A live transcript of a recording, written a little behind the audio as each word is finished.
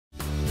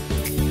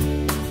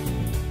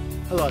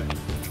Hello,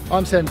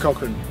 I'm Sam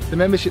Cochran, the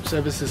Membership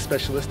Services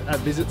Specialist at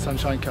Visit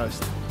Sunshine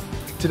Coast.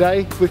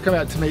 Today we've come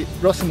out to meet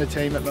Ross and the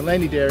team at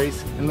Maleny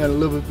Dairies and learn a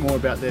little bit more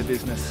about their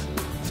business.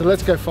 So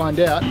let's go find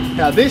out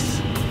how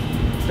this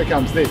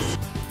becomes this.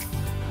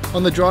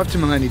 On the drive to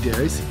Maleny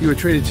Dairies, you are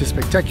treated to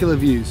spectacular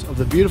views of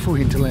the beautiful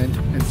hinterland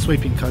and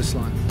sweeping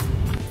coastline.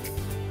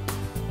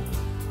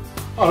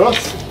 Hi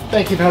Ross,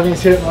 thank you for having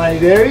us here at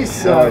Maleny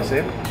Dairies. Hello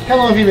Sam. How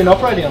long have you been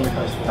operating on the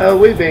coast?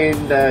 We've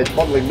been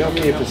bottling milk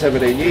here for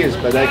 17 years,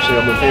 but actually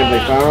I'm a family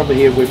farm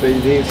here. We've been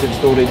here since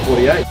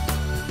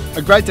 1948.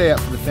 A great day out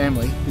for the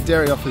family, the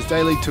dairy offers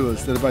daily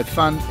tours that are both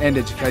fun and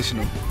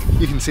educational.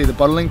 You can see the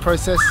bottling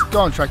process,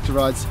 go on tractor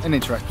rides and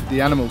interact with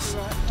the animals.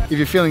 If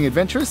you're feeling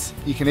adventurous,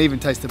 you can even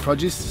taste the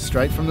produce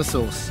straight from the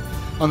source.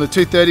 On the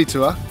 2:30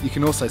 tour, you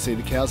can also see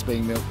the cows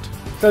being milked.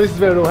 So this is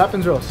where it all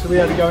happens, Ross. Are we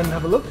able to go in and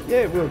have a look?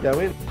 Yeah, we'll go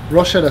in.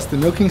 Ross showed us the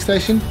milking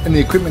station and the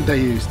equipment they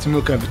use to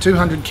milk over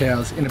 200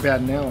 cows in about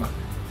an hour.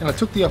 And I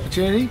took the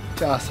opportunity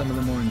to ask some of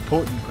the more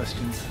important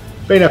questions.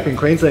 Being up in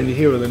Queensland, you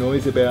hear all the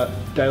noise about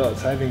daylight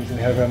savings and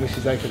how everyone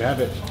wishes they could have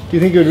it. Do you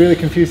think it would really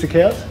confuse the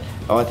cows?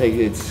 I think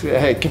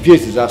it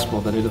confuses us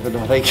more than anything,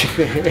 I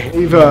think.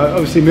 You've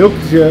obviously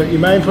milked your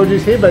main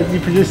produce here, but you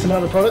produce some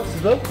other products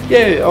as well?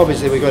 Yeah,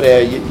 obviously we've got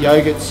our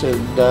yogurts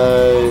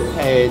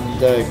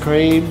and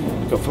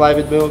cream, we've got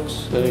flavoured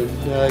milks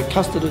and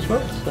custard as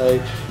well. So,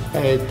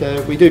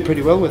 and we do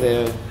pretty well with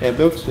our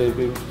milks.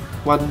 We've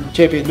won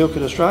Champion Milk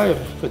in Australia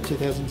for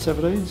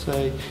 2017,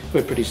 so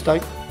we're pretty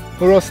stoked.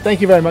 Well Ross, thank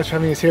you very much for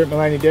having us here at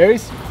Maleny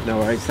Dairies. No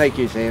worries, thank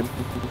you Sam,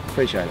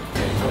 appreciate it.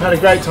 I've had a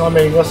great time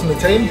meeting Ross and the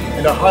team,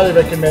 and I highly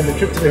recommend the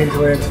trip to the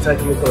hinterland to take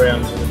a look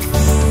around.